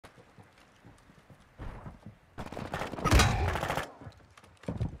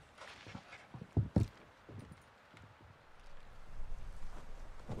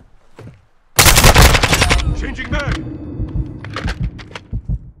Changing mag!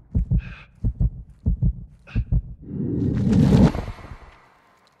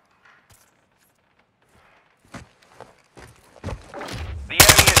 The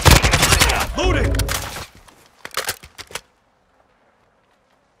enemy has taken a prisoner. Loading!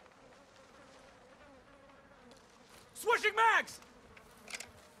 Switching mags!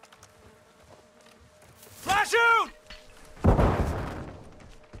 Flash out!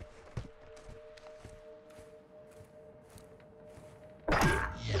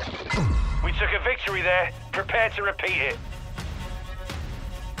 We took a victory there. Prepare to repeat it.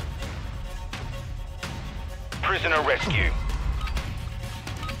 Prisoner rescue.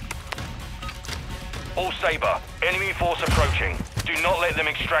 All Sabre, enemy force approaching. Do not let them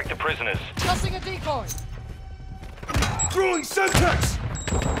extract the prisoners. Tossing a decoy! Throwing Semtex!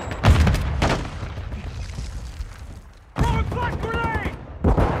 Throwing flash grenade!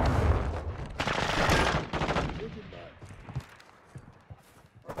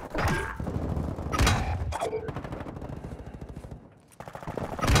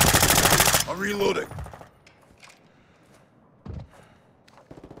 I'm reloading.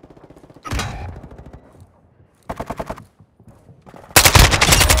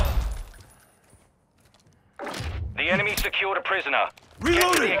 The enemy secured a prisoner. Get to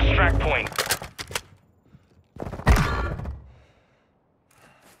Reloading! the extract point.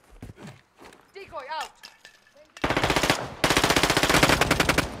 Decoy out!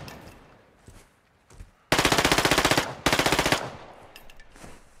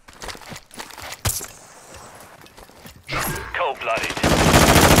 Cold-blooded.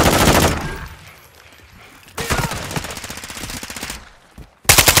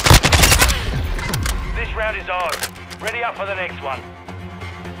 This round is ours. Ready up for the next one.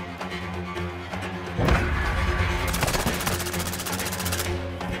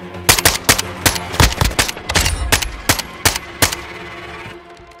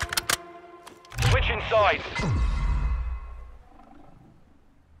 Switching sides.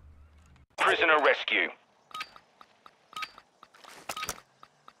 Prisoner rescue.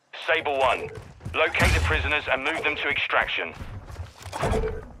 Sable 1. Locate the prisoners and move them to extraction.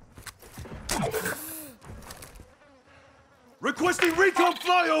 Requesting recon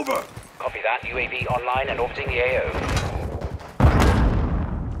flyover! Copy that. UAV online and orbiting the AO.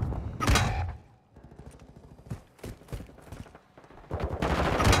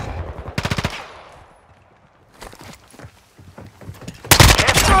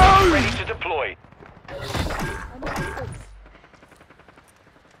 Ready to deploy.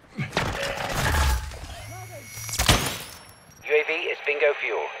 UAV is bingo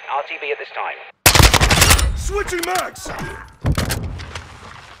fuel. RTB at this time. Switching mags!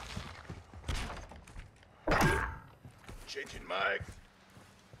 Changing mag.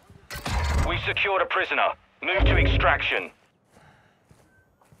 We secured a prisoner. Move to extraction.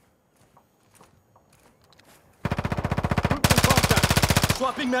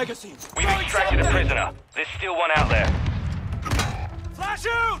 Swapping magazines. We've extracted a prisoner. There's still one out there. Flash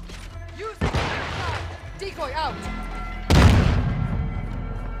out! Using the side! Decoy out!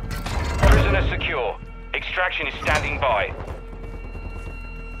 Prisoner secure. Extraction is standing by.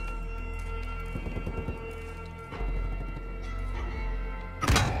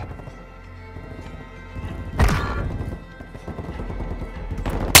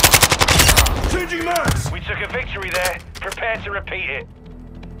 Changing mags! We took a victory there. Prepare to repeat it.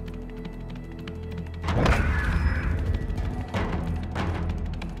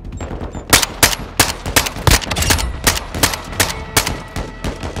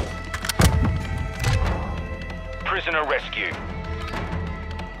 Prisoner rescue.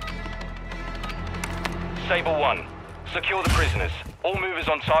 Sable 1. Secure the prisoners. All movers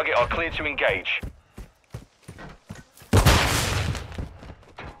on target are cleared to engage.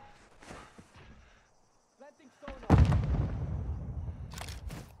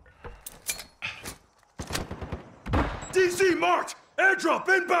 DZ marked! Airdrop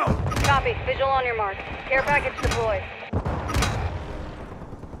inbound! Copy. Visual on your mark. Care package deployed.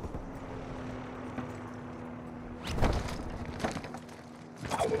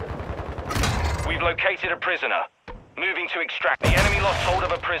 We've located a prisoner. Moving to extract. The enemy lost hold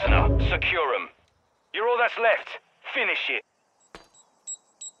of a prisoner. Secure him. You're all that's left. Finish it.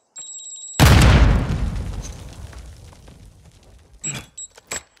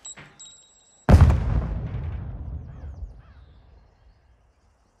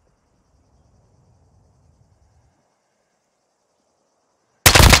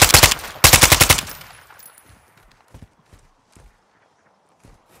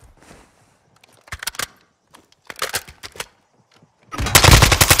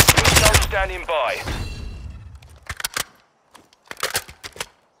 Standing by.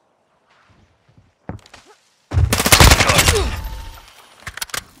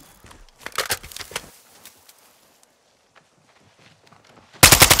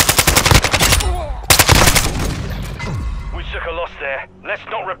 Let's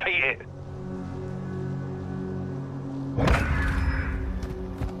not repeat it.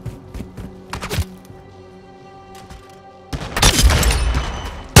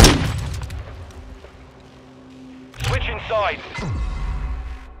 Switch inside.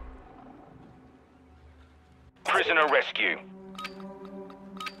 Prisoner rescue.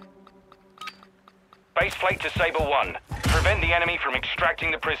 Base plate to Sabre 1. Prevent the enemy from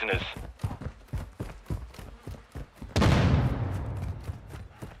extracting the prisoners.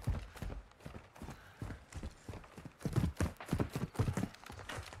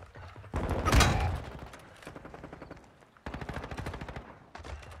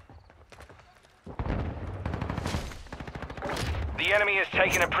 The enemy has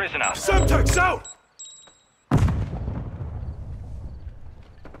taken a prisoner. Semtex out!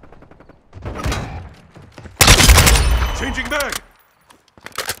 Changing mag!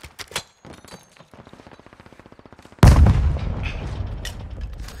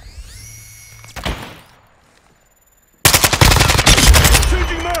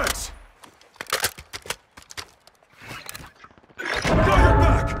 Changing mags! Got your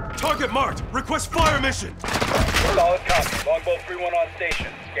back! Target marked! Request fire mission! Solid copy. Longbow 3-1 on station.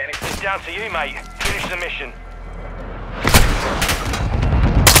 Scanning. It's down to you, mate. Finish the mission.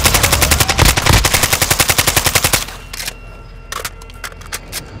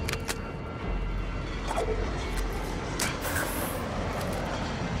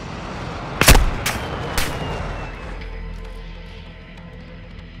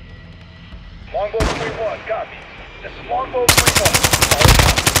 Longbow 3-1, copy. This is Longbow 3-1. Solid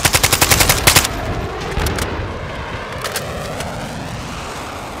copy.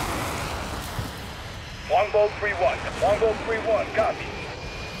 Longbow 3-1. Longbow 3-1, copy.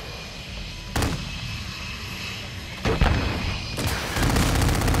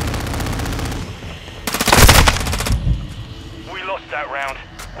 We lost that round.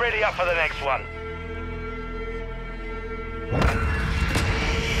 Ready up for the next one.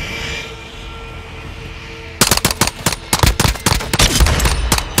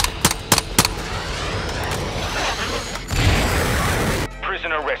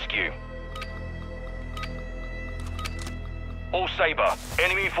 Prisoner rescue. All Sabre,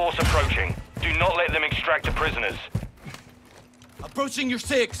 enemy force approaching. Do not let them extract the prisoners. Approaching your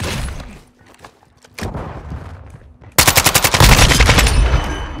 6.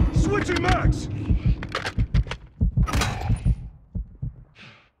 Switching mags!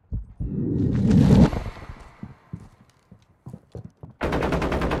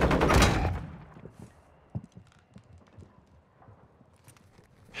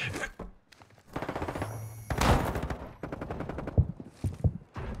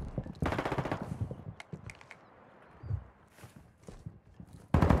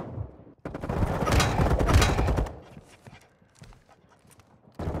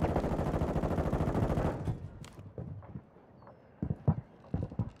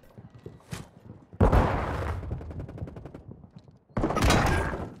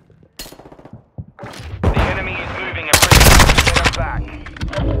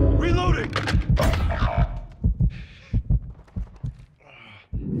 Reloading!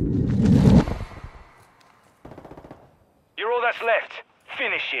 You're all that's left.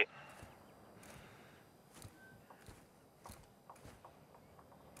 Finish it.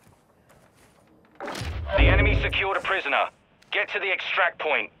 The enemy secured a prisoner. Get to the extract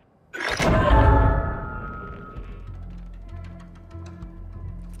point.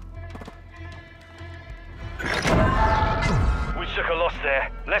 We took a loss there.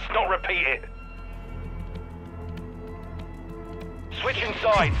 Let's not repeat it. Switching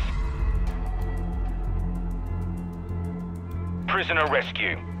sides. Prisoner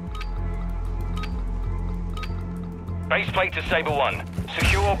rescue. Base plate to Sabre 1.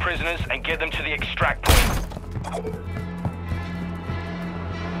 Secure all prisoners and get them to the extract point.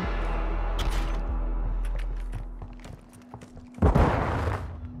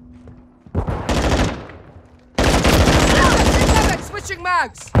 Switching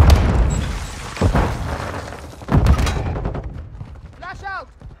mags! Flash out!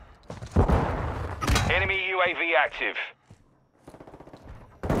 Enemy UAV active.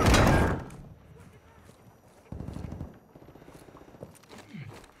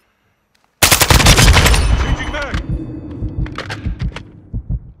 Changing mag!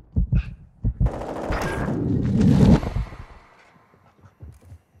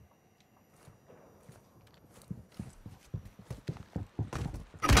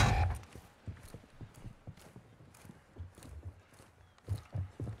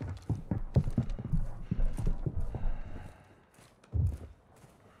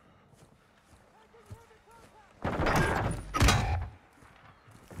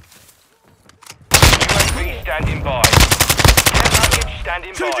 standing by. Care package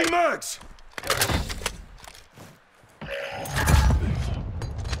standing Changing by. mags!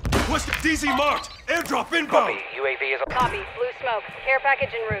 Request DZ marked! Airdrop inbound! Copy. UAV is on. Copy. Blue smoke. Care package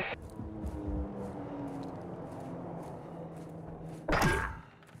en route.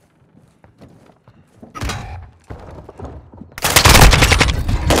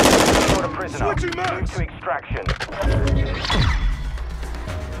 Got a prisoner. Switching Move mags! to extraction.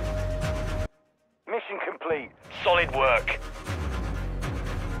 Mission complete. Solid work.